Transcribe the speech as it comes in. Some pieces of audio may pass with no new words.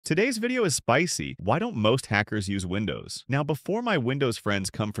Today's video is spicy. Why don't most hackers use Windows? Now, before my Windows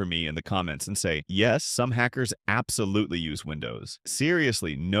friends come for me in the comments and say, yes, some hackers absolutely use Windows.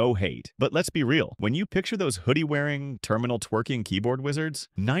 Seriously, no hate. But let's be real. When you picture those hoodie-wearing, terminal-twerking keyboard wizards,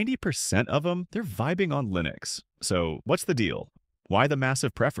 90% of them, they're vibing on Linux. So what's the deal? Why the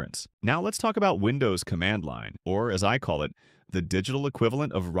massive preference? Now let's talk about Windows command line, or as I call it, the digital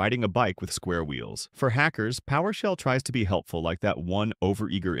equivalent of riding a bike with square wheels. For hackers, PowerShell tries to be helpful like that one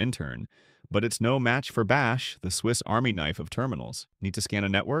overeager intern, but it's no match for Bash, the Swiss Army knife of terminals. Need to scan a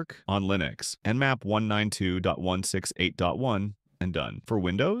network? On Linux. Nmap 192.168.1 and done. For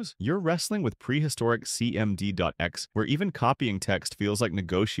Windows, you're wrestling with prehistoric cmd.x, where even copying text feels like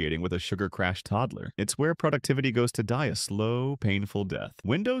negotiating with a sugar-crashed toddler. It's where productivity goes to die a slow, painful death.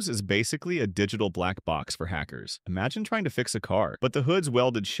 Windows is basically a digital black box for hackers. Imagine trying to fix a car, but the hood's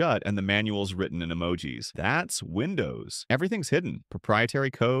welded shut and the manual's written in emojis. That's Windows. Everything's hidden.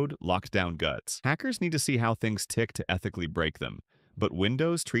 Proprietary code, locked down guts. Hackers need to see how things tick to ethically break them. But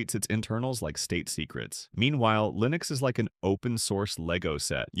Windows treats its internals like state secrets. Meanwhile, Linux is like an open-source Lego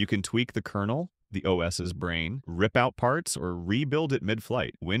set. You can tweak the kernel, the OS's brain, rip out parts, or rebuild it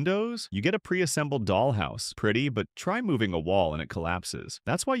mid-flight. Windows? You get a pre-assembled dollhouse. Pretty, but try moving a wall and it collapses.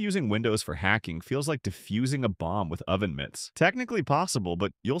 That's why using Windows for hacking feels like defusing a bomb with oven mitts. Technically possible,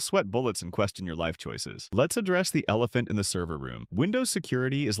 but you'll sweat bullets and question your life choices. Let's address the elephant in the server room. Windows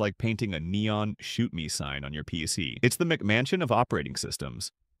security is like painting a neon shoot me sign on your PC. It's the McMansion of operating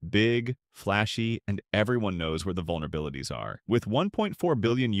systems. Big, flashy, and everyone knows where the vulnerabilities are. With 1.4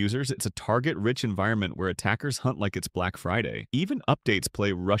 billion users, it's a target-rich environment where attackers hunt like it's Black Friday. Even updates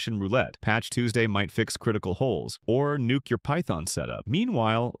play Russian roulette. Patch Tuesday might fix critical holes, or nuke your Python setup.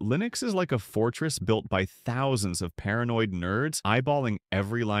 Meanwhile, Linux is like a fortress built by thousands of paranoid nerds eyeballing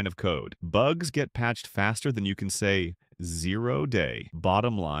every line of code. Bugs get patched faster than you can say 0 day.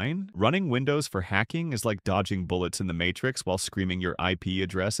 Bottom line, running Windows for hacking is like dodging bullets in the Matrix while screaming your IP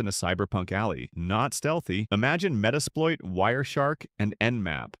address in a cyberpunk alley. Not stealthy. Imagine Metasploit, Wireshark, and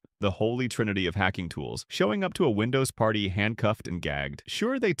Nmap, the holy trinity of hacking tools, showing up to a Windows party handcuffed and gagged.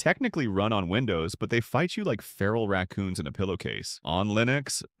 Sure, they technically run on Windows, but they fight you like feral raccoons in a pillowcase. On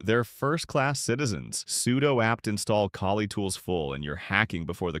Linux, they're first-class citizens. Sudo apt install Kali tools full and you're hacking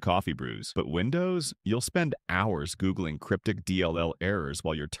before the coffee brews. But Windows? You'll spend hours Googling cryptic DLL errors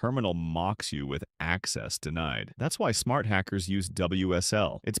while your terminal mocks you with access denied. That's why smart hackers use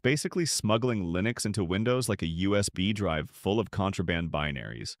WSL. It's basically smuggling Linux into Windows like a USB drive full of contraband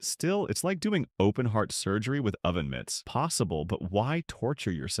binaries. Still, it's like doing open-heart surgery with oven mitts. Possible, but why torture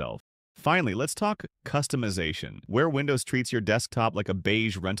yourself? Finally, let's talk customization, where Windows treats your desktop like a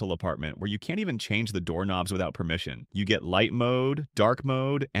beige rental apartment where you can't even change the doorknobs without permission. You get light mode, dark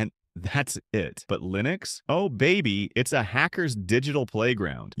mode, and that's it. But Linux? Oh baby, it's a hacker's digital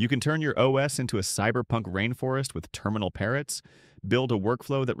playground. You can turn your OS into a cyberpunk rainforest with terminal parrots, build a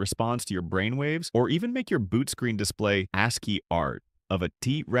workflow that responds to your brainwaves, or even make your boot screen display ASCII art of a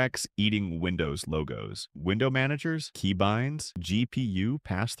T-Rex eating Windows logos. Window managers, keybinds, GPU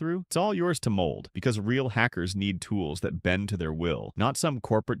pass-through, it's all yours to mold because real hackers need tools that bend to their will, not some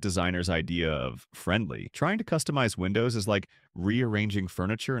corporate designer's idea of friendly. Trying to customize Windows is like rearranging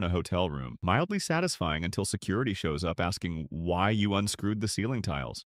furniture in a hotel room, mildly satisfying until security shows up asking why you unscrewed the ceiling tiles.